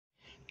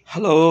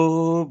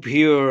Hello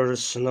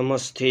viewers,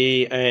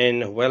 namaste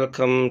and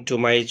welcome to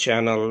my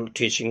channel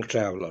Teaching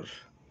Traveler.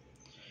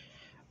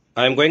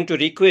 I am going to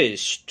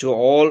request to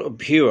all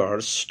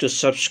viewers to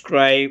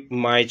subscribe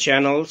my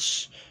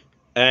channels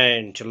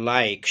and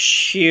like,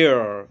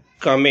 share,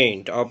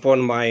 comment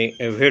upon my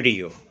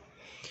video.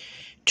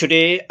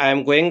 Today I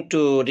am going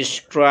to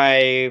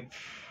describe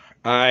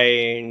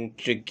and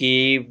to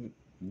give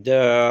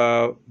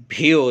the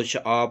views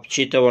of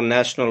Chitwan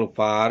National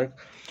Park,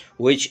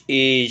 which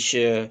is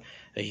a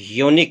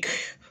unique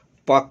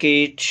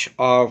pocket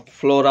of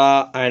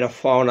flora and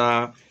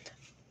fauna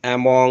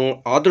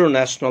among other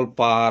national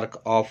parks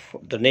of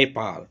the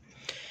Nepal.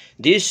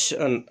 This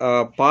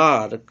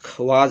park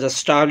was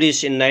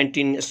established in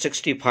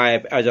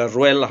 1965 as a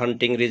royal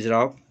hunting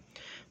reserve,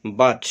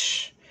 but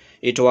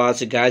it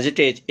was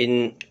gazetted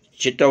in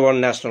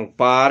Chitwan National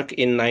Park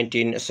in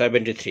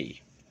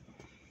 1973.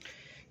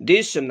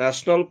 This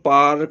national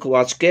park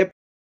was kept.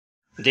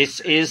 This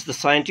is the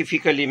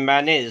scientifically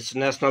managed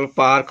National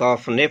Park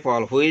of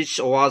Nepal, which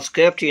was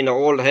kept in an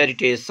old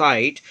heritage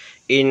site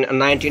in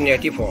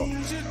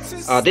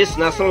 1984. This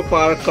national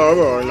park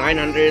covers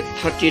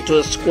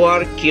 932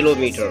 square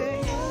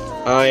kilometers,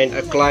 and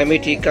a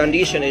climatic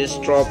condition is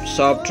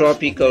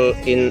subtropical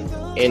in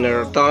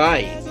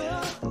Tarai.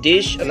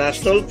 This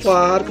national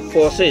park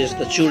possesses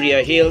the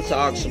Churia Hills,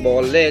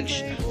 Oxbow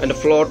Lakes, and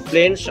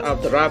floodplains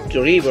of the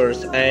Rapti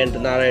rivers and the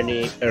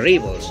Narayani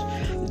rivers.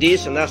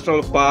 This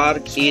national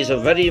park is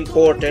very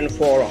important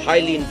for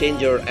highly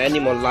endangered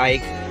animals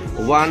like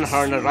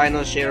one-horned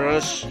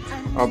rhinoceros,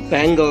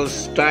 Bengal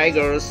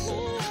tigers,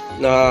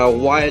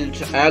 wild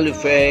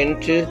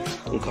elephant,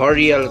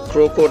 Gharial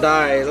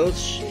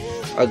crocodiles,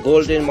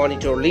 golden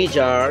monitor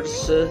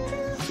lizards,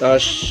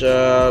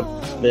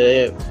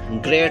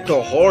 great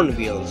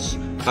hornbills,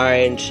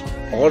 and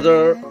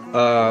other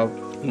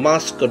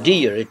musk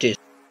deer.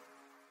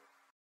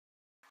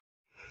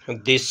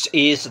 This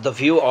is the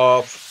view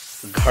of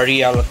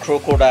Gharial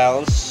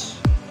crocodiles,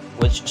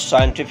 which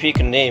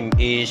scientific name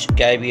is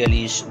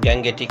Gabialis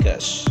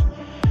gangeticus.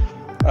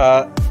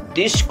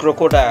 This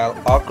crocodile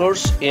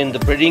occurs in the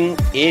breeding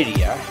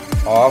area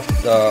of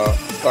the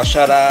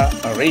Kasara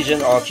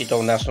region of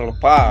Chitwan National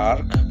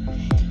Park.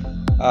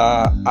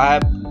 I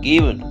have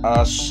given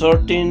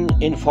certain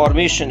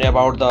information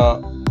about the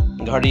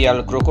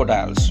Gharial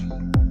crocodiles.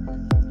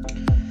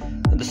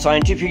 The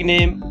scientific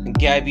name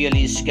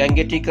Gabialis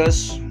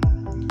gangeticus.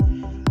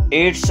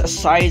 Its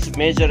size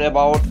measures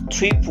about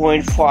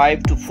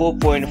 3.5 to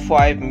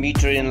 4.5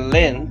 meter in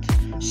length.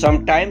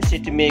 Sometimes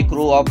it may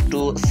grow up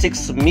to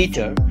 6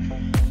 meter.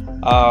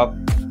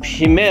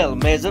 Female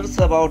measures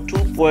about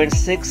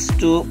 2.6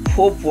 to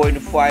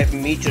 4.5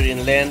 meter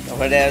in length,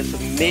 whereas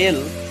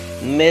male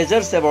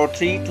measures about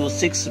 3 to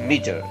 6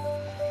 meter.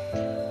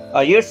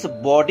 Its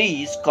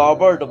body is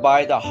covered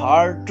by the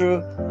hard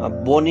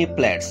bony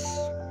plates.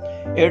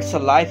 Its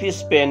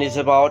lifespan is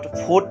about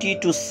 40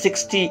 to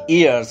 60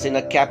 years in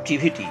a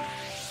captivity.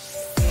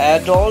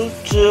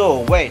 Adult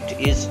weight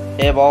is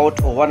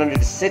about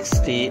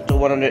 160 to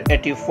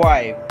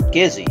 185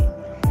 kg.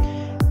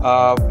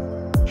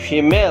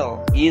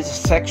 Female is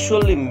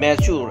sexually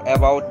mature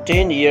about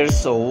 10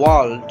 years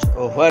old,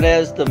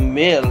 whereas the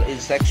male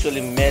is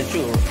sexually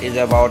mature is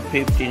about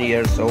 15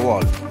 years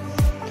old.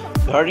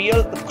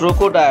 Gharial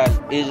crocodile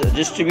is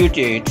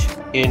distributed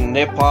in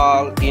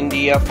Nepal,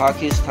 India,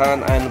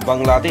 Pakistan and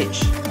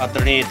Bangladesh.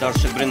 आदरणीय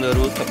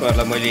दर्शकवृन्दहरू,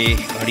 तपाईहरुलाई मैले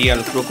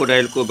घडियाल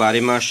क्रोकोडाइलको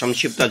बारेमा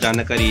संक्षिप्त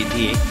जानकारी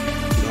दिए।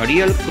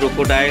 घडियाल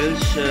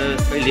crocodiles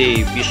अहिले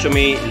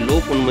विश्वमै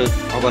लोप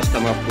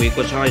अवस्थामा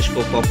पुगेको छ।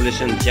 यसको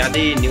पपुलेसन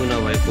ज्यादै न्यून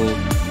भएको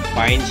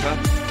पाइन्छ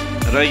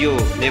र यो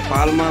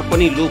नेपालमा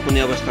पनि लोप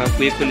हुने अवस्थामा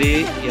पुगेकोले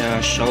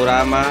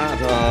सौरामा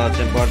र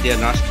बर्दिया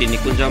राष्ट्रिय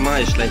निकुञ्जमा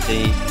यसलाई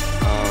चाहिँ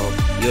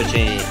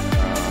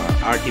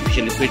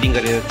आर्टिफिशियल ब्रिडिङ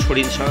गरेर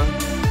छोडिन्छ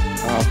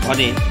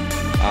भने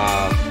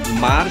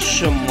मार्स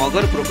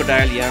मगर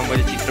क्रोकोडाइल यहाँ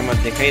मैले चित्रमा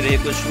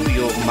देखाइरहेको छु।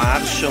 यो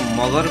मार्स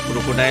मगर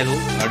क्रोकोडाइल हो।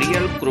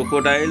 घडियाल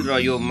क्रोकोडाइल र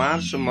यो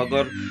मार्स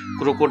मगर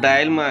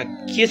क्रोकोडाइलमा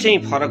के चाहिँ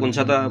फरक हुन्छ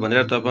त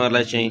भनेर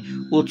तपाईहरुलाई चाहिँ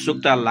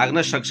उत्सुकता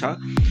लाग्न सक्छ।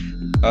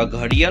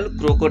 घडियाल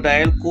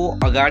क्रोकोडाइलको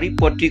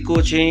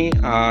अगाडिपट्टिको चाहिँ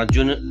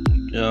जुन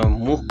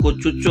मुखको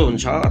चुच्चो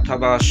हुन्छ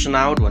अथवा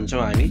स्नाउट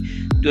भन्छौँ हामी,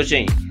 त्यो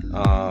चाहिँ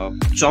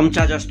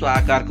चम्चा जस्तो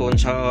आकारको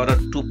हुन्छ र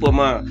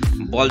टुप्पोमा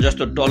बल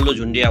जस्तो डल्लो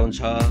झुन्डिया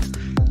हुन्छ।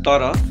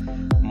 तर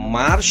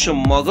मार्स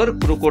मगर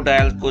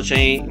क्रोकोडाइलको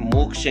चाहिँ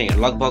मुख चाहिँ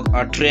लगभग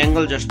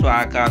ट्रायंगल जस्तो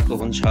आकारको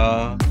हुन्छ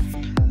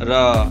र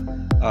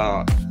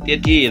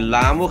त्यति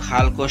लामो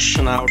खालको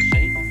स्नाउट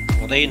चाहिँ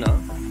हुँदैन।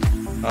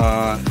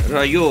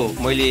 र यो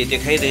मैले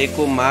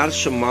देखाइरहेको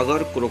मार्स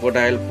मगर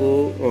क्रोकोडाइलको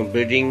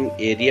ब्रिडिङ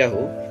एरिया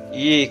हो।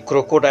 यी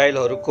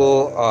क्रोकोडाइलहरूको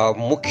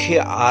मुख्य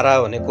आहार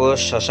भनेको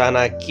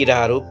ससाना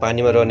किराहरू,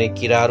 पानीमा रहने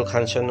किराहरू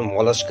खान्छन्,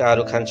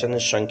 मोलस्काहरू खान्छन्,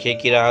 शंखे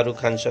किराहरू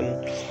खान्छन्,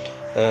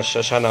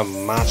 ससाना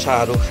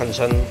माछाहरू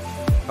खान्छन्,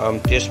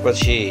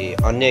 त्यसपछि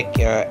अन्य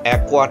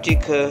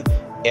एक्वाटिक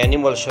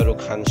एनिमल्सहरू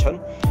खान्छन्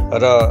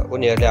र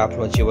उनीहरूले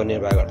आफ्नो जीवन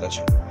निर्वाह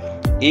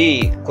गर्दछन्। यी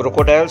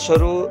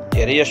क्रोकोडाइल्सहरू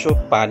धेरैजसो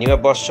पानीमा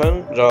बस्छन्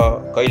र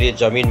कहिले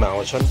जमिनमा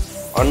आउँछन्।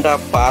 अन्डा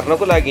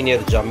पार्नको लागि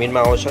यिनीहरू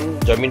जमिनमा आउँछन्,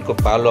 जमिनको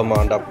बालुवामा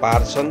अन्डा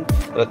पार्छन्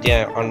र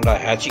त्यहाँ अन्डा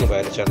ह्याचिङ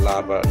भएर चाहिँ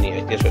लार्भा अनि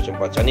त्यसपछि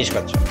बच्चा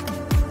निस्कन्छ।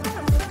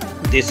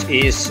 This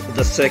is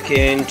the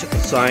second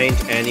giant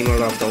animal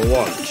of the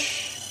world.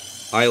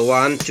 I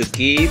want to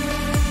give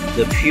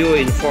the few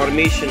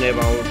information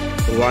about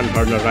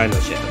one-horned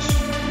rhinoceros.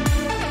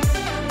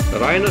 The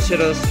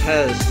rhinoceros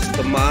has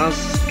the mass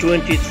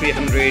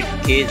 2300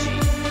 kg,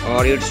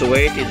 or its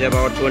weight is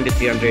about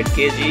 2300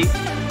 kg,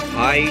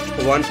 height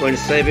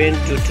 1.7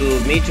 to 2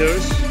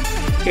 meters.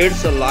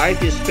 Its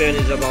lifespan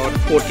is about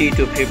 40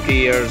 to 50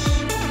 years.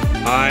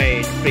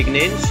 Height,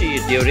 pregnancy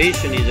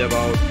duration is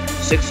about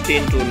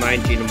 16 to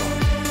 19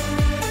 months.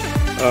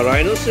 A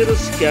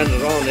rhinoceros can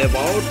run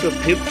about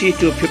 50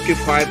 to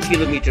 55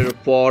 km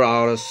per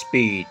hour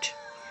speed.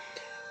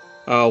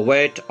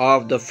 Weight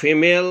of the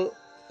female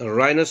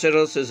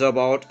rhinoceros is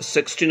about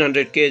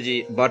 1600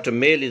 kg, but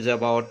male is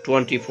about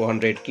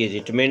 2400 kg.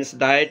 It means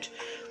that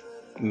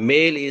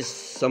male is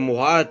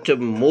somewhat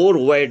more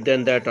weight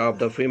than that of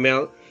the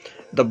female.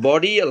 The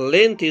body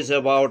length is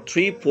about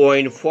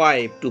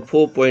 3.5 to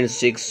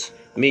 4.6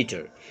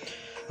 meter.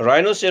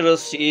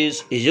 Rhinoceros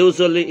is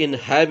usually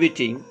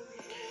inhabiting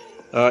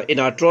in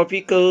a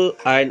tropical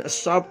and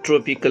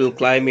subtropical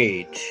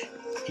climate,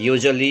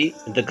 usually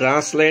the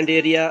grassland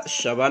area,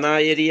 savanna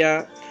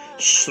area,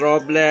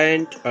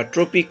 shrubland, a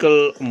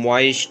tropical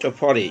moist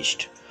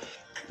forest.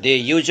 They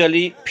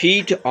usually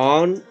feed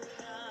on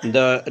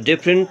the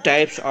different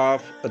types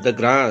of the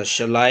grass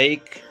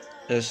like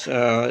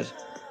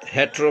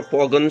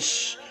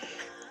heteropogons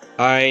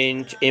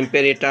and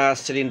Imperata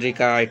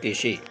cylindrica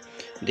etc.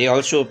 They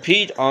also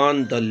feed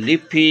on the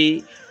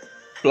leafy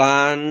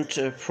plant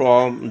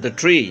from the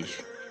trees.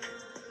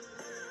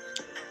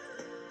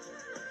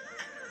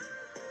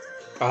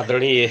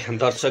 आदरणीय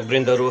दर्शक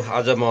वृन्दहरू,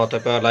 आज म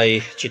तपाईहरुलाई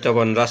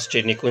चितवन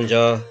राष्ट्रिय निकुञ्ज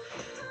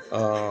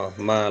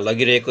मा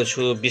लगिरहेको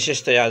छु।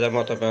 विशेषतया आज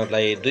म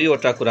तपाईहरुलाई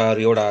दुईवटा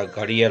कुराहरु, एउटा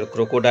घडियाल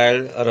क्रोकोडाइल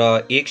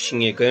र एक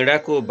सिङे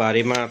गैंडाको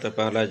बारेमा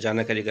तपाईहरुलाई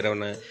जानकारी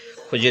गराउन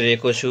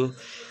खोजिरहेको छु।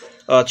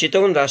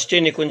 चितवन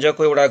राष्ट्रिय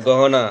निकुञ्जको एउटा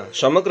गहना,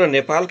 समग्र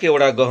नेपालको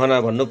एउटा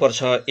गहना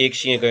भन्नुपर्छ एक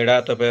सिङे गैंडा।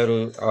 तपाईहरु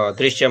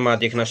दृश्यमा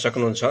देख्न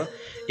सक्नुहुन्छ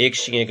एक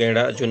सिङे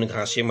गैंडा जुन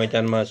घाँसे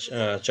मैदानमा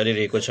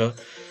चलिरहेको छ।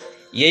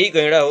 यही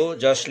गैंडा हो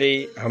जसले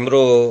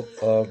हाम्रो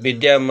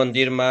विद्या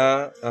मन्दिरमा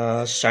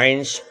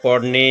साइन्स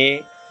पढ्ने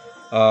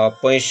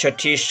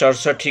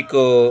 65-67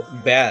 को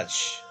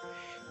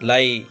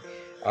ब्याचलाई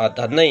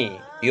धन्नै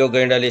यो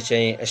गैंडाले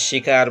चाहिँ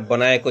शिकार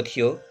बनाएको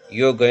थियो।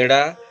 यो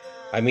गैंडा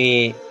हामी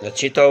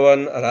चितवन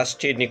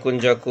राष्ट्रिय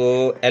निकुञ्जको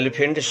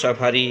एलिफेन्ट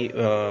सफारी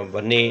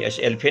भन्ने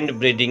एलिफेन्ट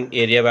ब्रिडिङ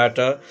एरियाबाट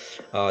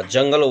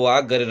जंगल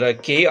वाक गरेर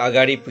केही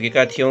अगाडि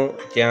पुगेका थियौं।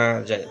 त्यहाँ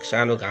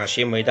सानो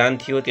घाँसे मैदान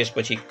थियो,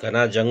 त्यसपछि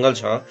घना जंगल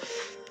छ।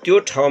 त्यो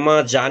ठाउँमा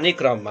जाने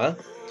क्रममा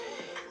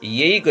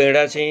यही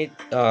गैंडा चाहिँ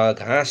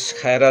घाँस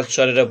खाएर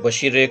चरेर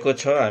बसिरहेको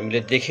छ। हामीले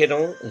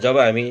देखेनौं। जब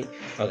हामी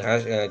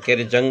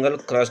जंगल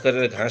क्रस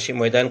गरेर घाँसे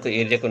मैदानको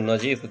एरियाको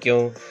नजिक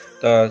पुग्यौं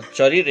त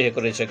चरिरहेको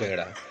रहेछ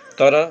गैंडा।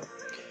 तर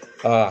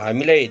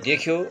हामीलाई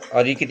देख्यो,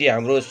 अलिकति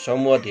हाम्रो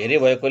समूह धेरै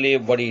भएकोले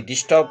बढी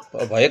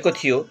डिस्टर्ब भएको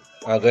थियो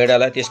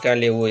गैंडालाई।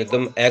 त्यसकारणले वो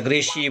एकदम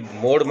एग्रेसिभ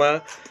मोडमा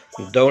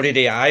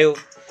दौडिदै आयो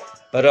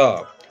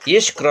र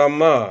यस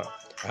क्रममा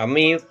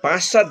हामी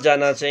 5-7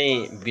 जना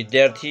चाहिँ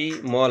विद्यार्थी,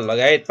 म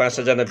लगायत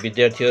 5-7 जना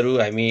विद्यार्थीहरू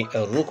हामी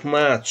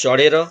रुखमा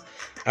चढेर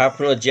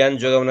आफ्नो ज्यान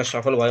जोगाउन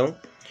सफल भयौं।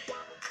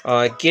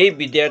 केही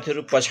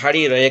विद्यार्थीहरू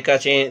पछाडी रहेका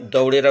चाहिँ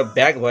दौडेर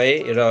ब्याक भए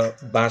र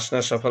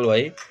बाँच्न सफल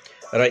भए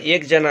र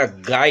एकजना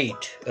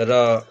गाइड र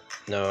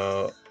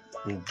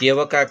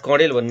देवका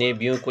कणेल भन्ने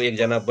बिउको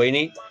एकजना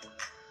बहिनी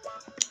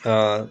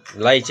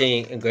लाई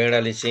चाहिँ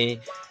गैंडाले चाहिँ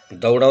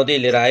दौडाउँदै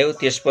लिएर आयो।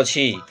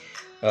 त्यसपछि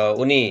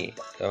उनी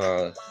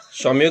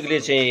संयोगले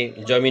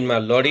चाहिँ जमिनमा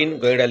लडिन्।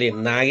 गैंडाले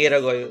नागेर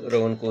गयो र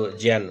उनको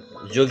ज्यान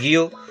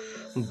जोगियो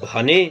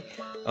भने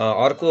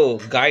अर्को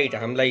गाइड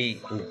हामीलाई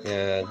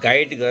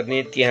गाइड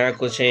गर्ने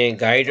त्यहाँको चाहिँ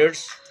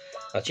गाइडर्स,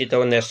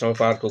 चितवन नेशनल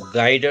पार्कको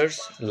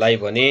गाइडर्सलाई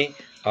भने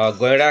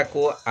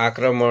गैंडाको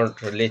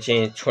आक्रमणले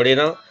चाहिँ छोडेन।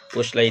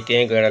 उसलाई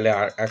त्यही गैंडाले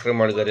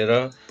आक्रमण गरेर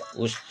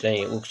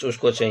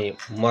उसको चाहिँ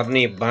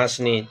मर्ने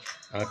बाँच्ने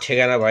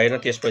ठेगाना भएन।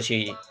 त्यसपछि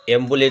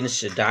एम्बुलेन्स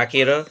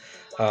डाकेर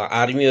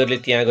आर्मीहरूले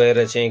त्यहाँ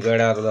गएर चाहिँ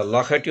गैंडाहरूलाई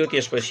लखट्यो।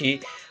 त्यसपछि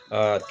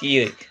ती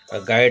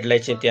गाइडलाई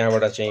चाहिँ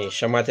त्यहाँबाट चाहिँ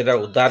समातेर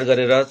उद्धार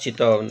गरेर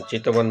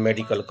चितवन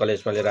मेडिकल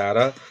कलेजमा लिएर आएर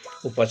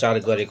उपचार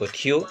गरेको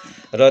थियो।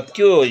 र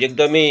त्यो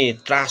एकदमै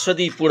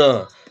त्रासदीपूर्ण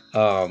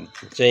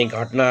चाहिँ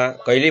घटना,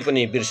 कहिले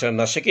पनि बिर्सन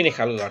नसकिने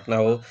खालको घटना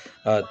हो।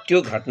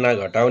 त्यो घटना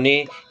घटाउने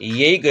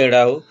यही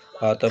गैंडा हो,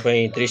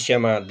 तपाई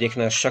दृश्यमा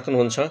देख्न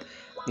सक्नुहुन्छ।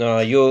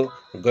 यो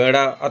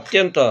गैंडा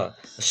अत्यन्त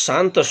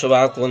शान्त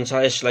स्वभावको हुन्छ।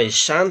 यसलाई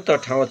शान्त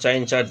ठाउँ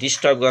चाहिन्छ,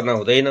 डिस्टर्ब गर्न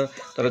हुँदैन।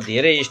 तर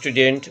धेरै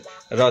स्टुडेन्ट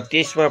र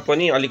त्यसमा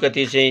पनि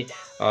अलिकति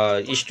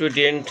चाहिँ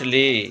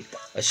स्टुडेन्टले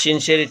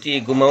सिन्सियरिटी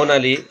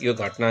गुमाउनाले यो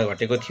घटना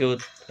घटेको थियो।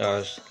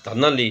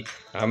 धन्नले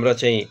हाम्रो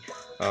चाहिँ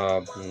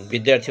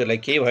विद्यार्थीहरूलाई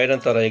केही भएन,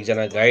 तर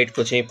एकजना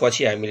गाइडको चाहिँ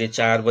पछि हामीले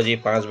 4 बजे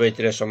 5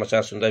 बजेतिर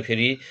समाचार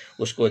सुन्दाखेरि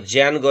उसको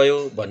ज्यान गयो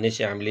भन्ने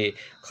चाहिँ हामीले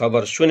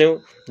खबर सुन्यौँ।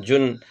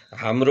 जुन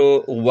हाम्रो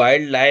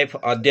वाइल्ड लाइफ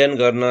अध्ययन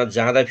गर्न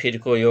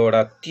जाँदाखेरिको यो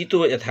एउटा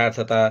तितो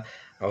यथार्थता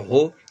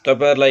हो।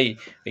 तपाईहरुलाई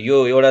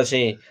यो एउटा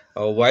चाहिँ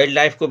वाइल्ड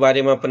लाइफको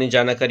बारेमा पनि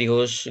जानकारी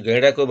होस्,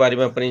 गैंडाको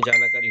बारेमा पनि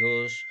जानकारी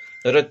होस्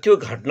र त्यो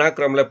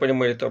घटनाक्रमलाई पनि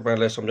मैले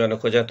तपाईहरुलाई सम्झाउन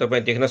खोजे।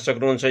 तपाई देख्न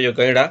सक्नुहुन्छ यो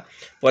गैंडा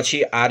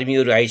पछि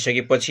आर्मीहरु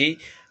आइसकेपछि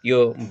यो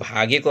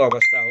भागेको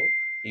अवस्था हो।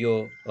 यो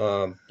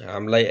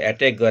हामीलाई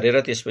अट्याक गरेर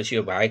त्यसपछि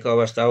यो भागेको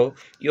अवस्था हो।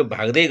 यो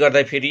भाग्दै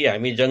गर्दा फेरि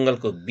हामी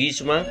जंगलको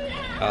बीचमा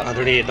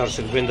आदरणीय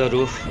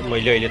दर्शकवृन्दहरु,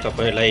 मैले अहिले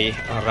तपाईहरुलाई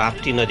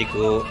राप्ती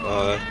नदीको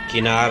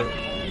किनार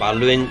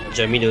बालुन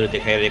जमिनहरु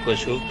देखाइरहेको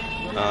छु।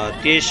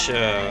 त्यस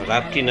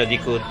राप्ती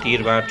नदीको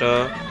तीरबाट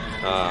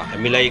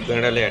हामीलाई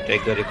गैंडाले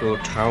अट्याक गरेको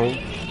ठाउँ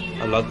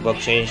लगभग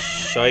चाहिँ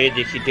 100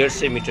 देखि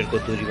 150 मिटरको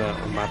दूरीमा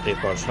मात्रै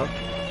पर्छ।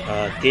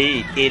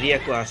 त्यही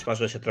एरियाको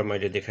आसपासको क्षेत्र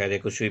मैले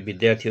देखाइरहेको छु।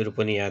 विद्यार्थीहरु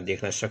पनि यहाँ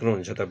देख्न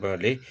सक्नुहुन्छ।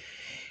 तपाईहरुले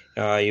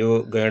यो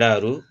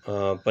गैंडाहरु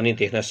पनि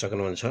देख्न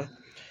सक्नुहुन्छ।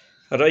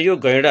 र यो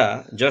गैंडा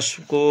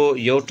जसको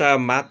एउटा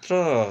मात्र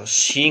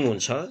सिङ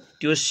हुन्छ,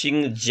 त्यो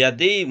सिङ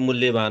ज्यादै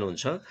मूल्यवान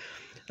हुन्छ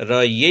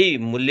र यही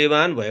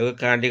मूल्यवान भएको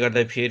कारणले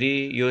गर्दा फेरि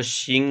यो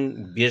सिङ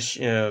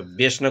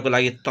बेच्नको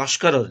लागि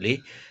तस्करहरूले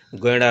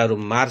गैंडाहरु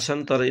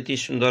मार्छन्। तर यति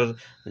सुन्दर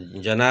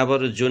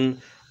जनावर जुन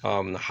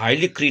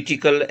हाईली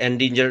क्रिटिकल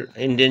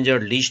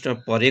एन्डेन्जर्ड लिस्टमा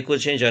परेको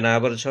चाहिँ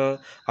जनावर छ,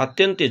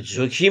 अत्यन्तै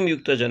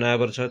जोखिमयुक्त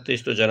जनावर छ,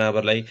 त्यस्तो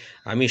जनावरलाई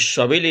हामी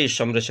सबैले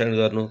संरक्षण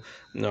गर्नु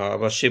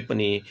अवश्य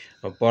पनि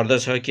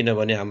पर्दछ।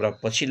 किनभने हाम्रा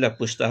पछिल्ला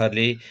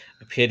पुस्ताहरूले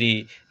फेरि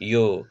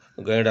यो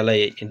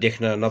गैंडालाई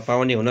देख्न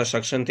नपाउने हुन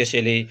सक्छन्।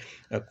 त्यसैले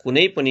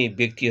कुनै पनि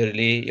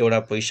व्यक्तिहरूले एउटा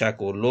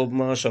पैसाको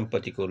लोभमा,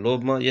 सम्पत्तिको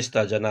लोभमा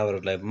यस्ता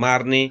जनावरहरूलाई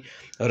मार्ने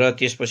र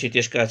त्यसपछि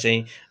त्यसका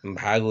चाहिँ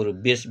भागहरू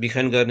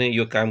बेचबिखन गर्ने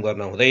यो काम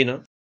गर्न हुँदैन।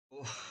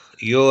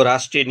 यो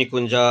राष्ट्रिय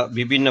निकुञ्ज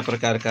विभिन्न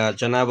प्रकारका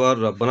जनावर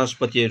र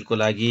वनस्पतिहरूको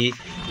लागि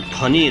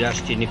धनी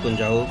राष्ट्रिय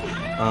निकुञ्ज हो,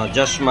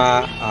 जसमा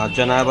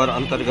जनावर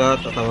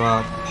अन्तर्गत अथवा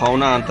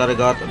फाउना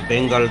अन्तर्गत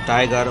बेंगल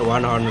टाइगर,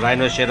 वन horn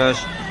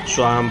rhinoceros,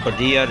 swamp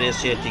dear,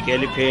 Asiatic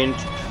elephant,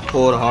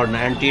 4 horn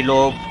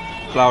एन्टिलोप,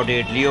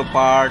 clouded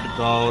leopard,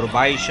 gaur,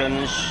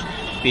 bisons,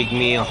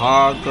 pigmy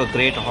hog,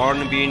 great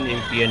hornbill,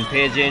 European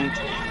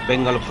pheasant,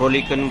 Bengal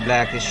frolican,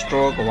 black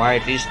stroke,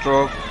 white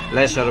stroke,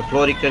 lesser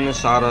florican,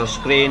 sarus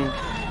crane,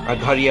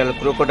 Gharial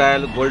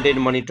crocodile, golden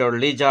monitor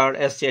lizard,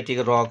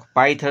 Asiatic rock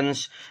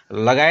pythons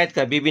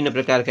लगायतका विभिन्न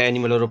प्रकारका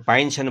एनिमलहरू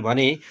पाइन्छन्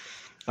भने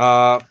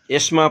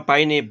यसमा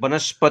पाइने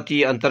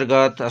वनस्पति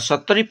अन्तर्गत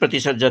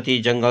 70% जति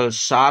जंगल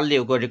सालले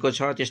उगरेको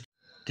छ।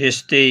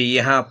 त्यस्तै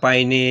यहाँ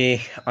पाइने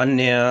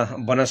अन्य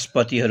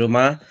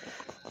वनस्पतिहरूमा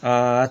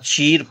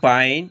चीर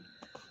पाइन,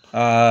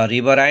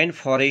 रिभराइन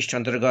फरेस्ट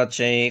अन्तर्गत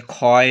चाहिँ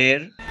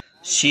खयर,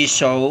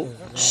 सिसौ,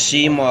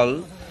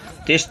 सिमल,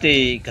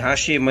 त्यस्तै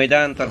घाँसे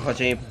मैदानतर्फ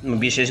चाहिँ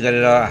विशेष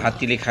गरेर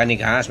हात्तीले खाने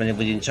घाँस भन्ने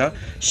बुझिन्छ,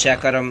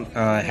 स्याकरम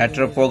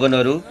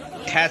हेट्रोपोगनहरू,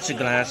 थ्याच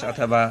ग्रास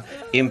अथवा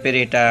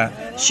एम्पेरेटा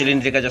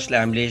सिलिन्ड्रिका जसलाई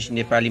हामीले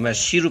नेपालीमा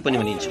सिरु पनि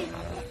भनिन्छ।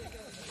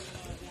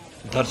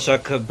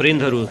 दर्शक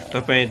वृन्दहरू,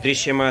 तपाईँ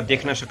दृश्यमा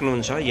देख्न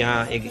सक्नुहुन्छ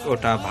यहाँ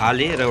एउटा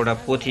भाले र एउटा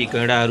पोथी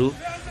गैंडाहरू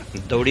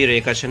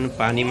दौडिरहेका छन्,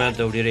 पानीमा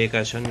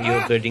दौडिरहेका छन्। यो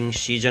ब्रिडिङ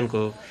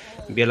सिजनको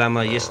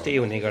बेलामा यस्तै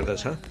हुने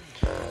गर्दछ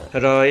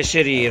र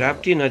यसरी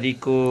राप्ती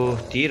नदीको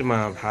तीरमा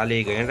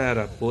भाले गैंडा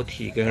र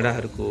पोथी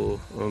गैंडाहरूको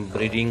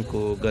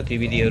ब्रिडिङको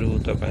गतिविधिहरू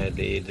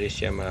तपाईहरुले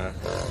दृश्यमा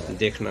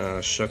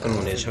देख्न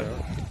सक्नुहुनेछ।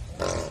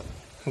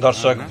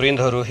 दर्शक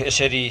वृन्दहरू,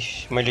 यसरी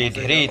मैले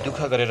धेरै दुःख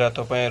गरेर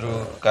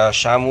तपाईहरुका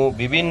सामु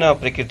विभिन्न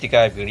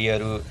प्रकृतिका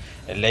भिडियोहरू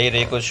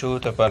ल्याइरहेको छु,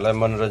 तपाईहरुलाई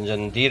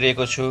मनोरञ्जन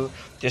दिइरहेको छु।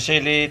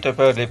 त्यसैले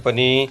तपाईहरुले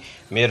पनि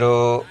मेरो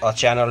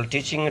च्यानल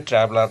टिचिङ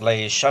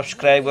ट्राभलरलाई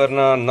सब्स्क्राइब गर्न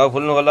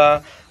नभुल्नुहोला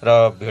र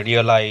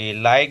भिडियोलाई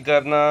लाइक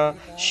गर्न,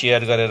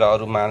 शेयर गरेर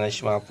अरु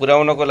मानिसमा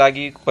पुर्याउनको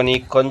लागि पनि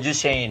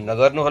कन्जुसै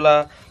नगर्नुहोला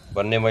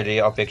भन्ने मैले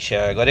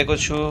अपेक्षा गरेको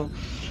छु।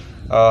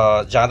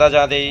 जाँदा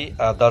जाँदै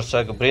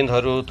दर्शक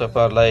वृन्दहरू,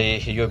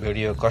 तपाईहरुलाई यो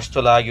भिडियो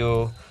कस्तो लाग्यो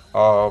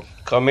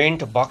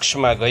कमेन्ट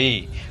बक्समा गई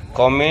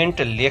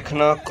कमेन्ट लेख्न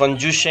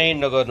कन्जुसै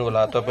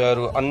नगर्नुहोला।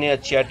 तपाईहरु अन्य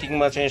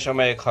च्याटिङमा चाहिँ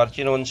समय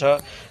खर्चिनुहुन्छ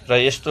र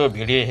यस्तो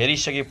भिडियो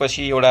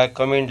हेरिसकेपछि एउटा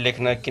कमेन्ट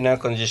लेख्न किन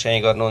कन्जुसै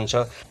गर्नुहुन्छ।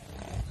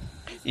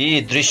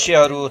 यी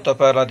दृश्यहरू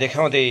तपाईहरुलाई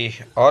देखाउँदै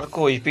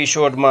अर्को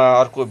एपिसोडमा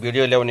अर्को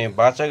भिडियो ल्याउने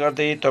बाचा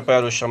गर्दै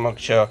तपाईहरु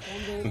समक्ष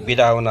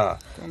बिदा हुन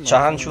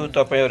चाहन्छु।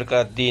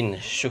 तपाईहरुका दिन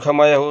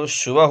सुखमय होस्,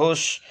 शुभ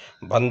होस्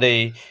भन्दै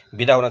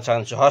बिदा हुन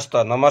चाहन्छु। हस्त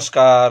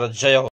नमस्कार, जय हो।